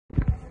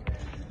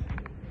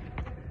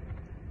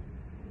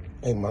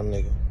Hey, my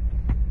nigga,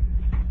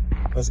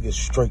 let's get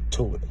straight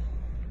to it.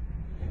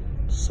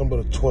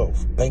 December the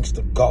 12th, thanks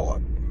to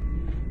God.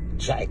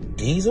 Jack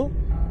Diesel?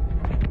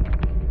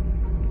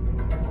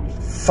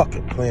 Fuck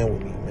it, playing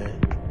with me, man.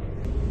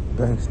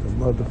 Thanks to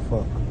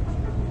motherfucker.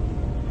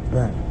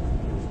 Bang.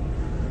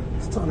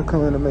 It's time to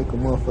come in and make a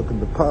motherfucking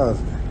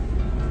deposit.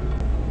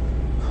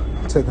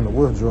 I'm taking a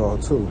withdrawal,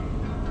 too.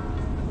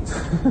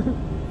 I'm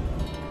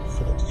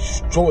finna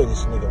destroy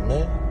this nigga,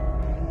 man.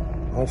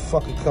 I don't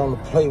fucking come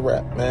to play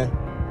rap, man.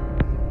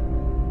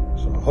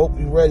 So I hope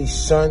you ready,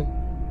 son.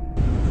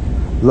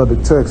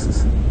 Lubbock,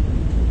 Texas.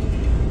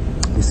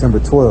 December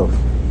 12th.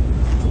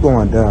 It's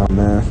going down,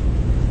 man.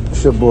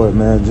 It's your boy,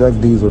 man. Jack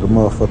Diesel, the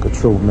motherfucker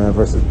truth, man,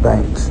 versus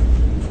Banks.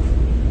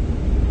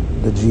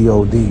 The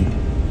G.O.D.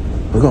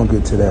 We're gonna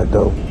get to that,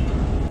 though.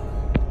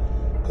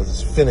 Cause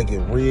it's finna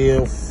get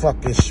real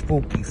fucking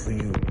spooky for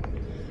you.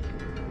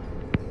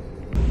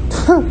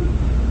 It's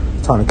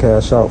time to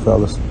cash out,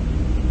 fellas.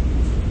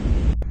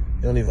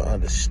 You don't even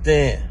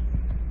understand.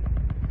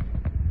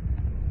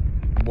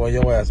 Boy,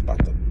 your ass about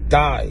to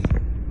die.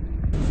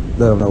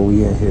 Let them know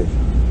we in here.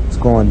 It's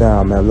going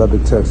down, man.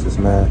 Lubbock, Texas,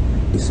 man.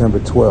 December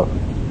 12th.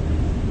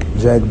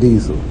 Jack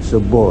Diesel, it's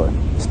your boy.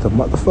 It's the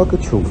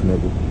motherfucker truth,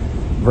 nigga.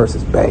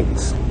 Versus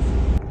Banks.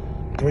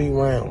 3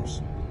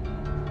 rounds.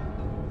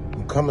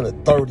 I'm coming to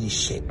 30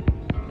 shit.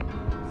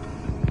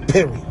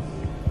 Period.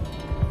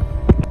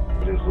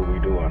 This is what we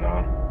doing,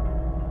 huh?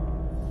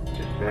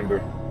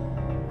 December.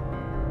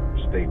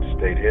 State to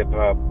state hip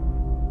hop.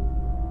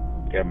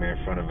 Got me in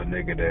front of a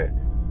nigga that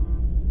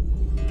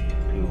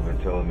people been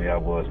telling me I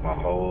was my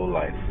whole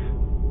life.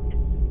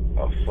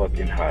 A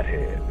fucking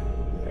hothead.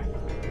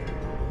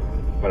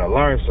 But I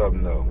learned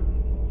something though.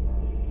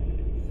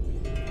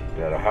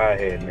 That a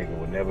hothead nigga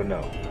would never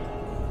know.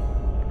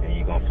 And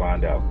you gonna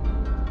find out.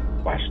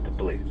 Watch the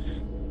Blitz.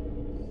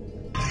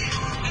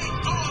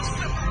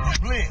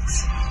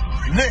 Blitz.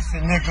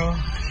 Listen, nigga.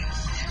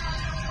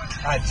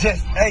 I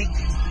just ate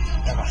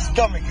and my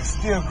stomach is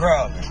still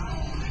growling.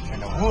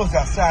 And the wolves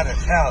outside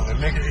is howling,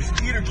 nigga. It's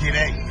eat or get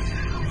ate.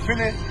 You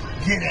finna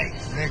get ate,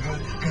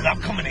 nigga. Cause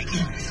I'm coming to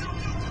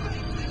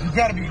eat. You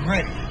gotta be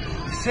ready.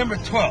 December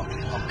 12th,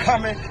 I'm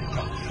coming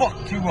to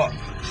fuck you up.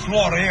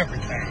 Slaughter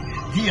everything.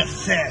 The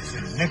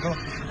assassin, nigga.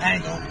 I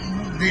ain't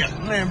gonna be a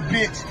slim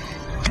bitch.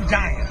 You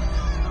dying.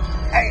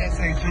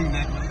 ASAP,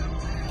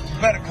 nigga.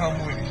 You better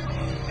come with it.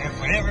 And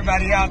for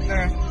everybody out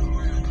there,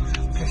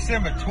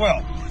 December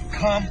 12th,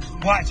 come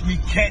watch me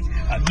catch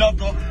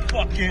another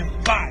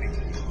fucking body.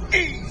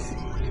 Easy.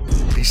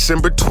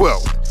 December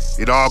 12th,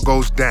 it all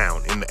goes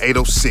down in the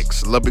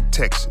 806, Lubbock,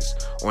 Texas,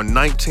 on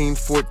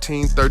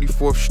 1914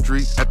 34th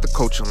Street at the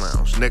Coaching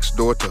Lounge, next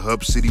door to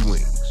Hub City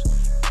Wings.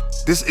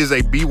 This is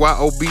a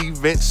BYOB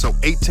event, so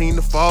 18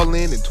 to fall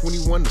in and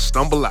 21 to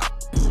stumble out.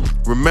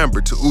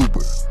 Remember to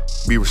Uber.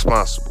 Be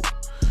responsible.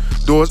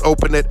 Doors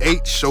open at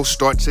 8, show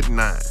starts at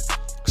 9.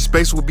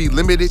 Space will be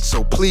limited,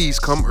 so please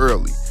come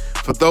early.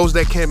 For those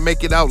that can't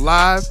make it out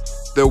live,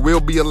 there will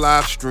be a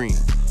live stream.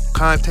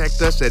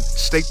 Contact us at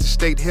State to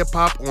State Hip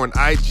Hop on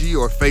IG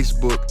or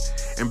Facebook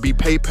and be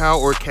PayPal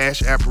or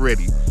Cash App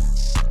ready.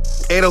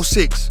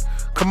 806,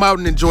 come out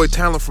and enjoy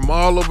talent from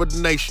all over the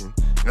nation,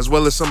 as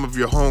well as some of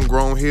your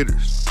homegrown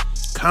hitters.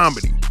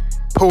 Comedy,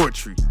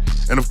 poetry,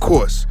 and of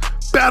course,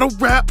 battle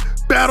rap,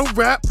 battle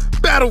rap,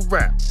 battle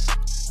rap.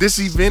 This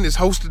event is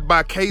hosted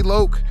by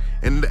K-Loke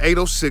and the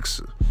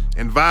 806er,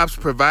 and vibes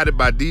provided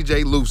by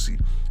DJ Lucy,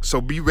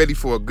 so be ready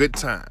for a good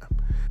time.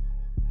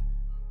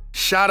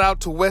 Shout out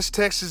to West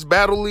Texas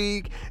Battle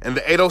League and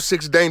the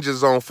 806 Danger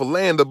Zone for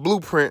laying the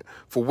blueprint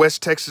for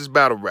West Texas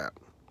battle rap.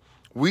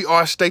 We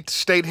are State to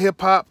State Hip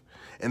Hop,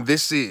 and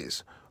this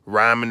is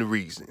Rhyme and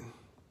Reason.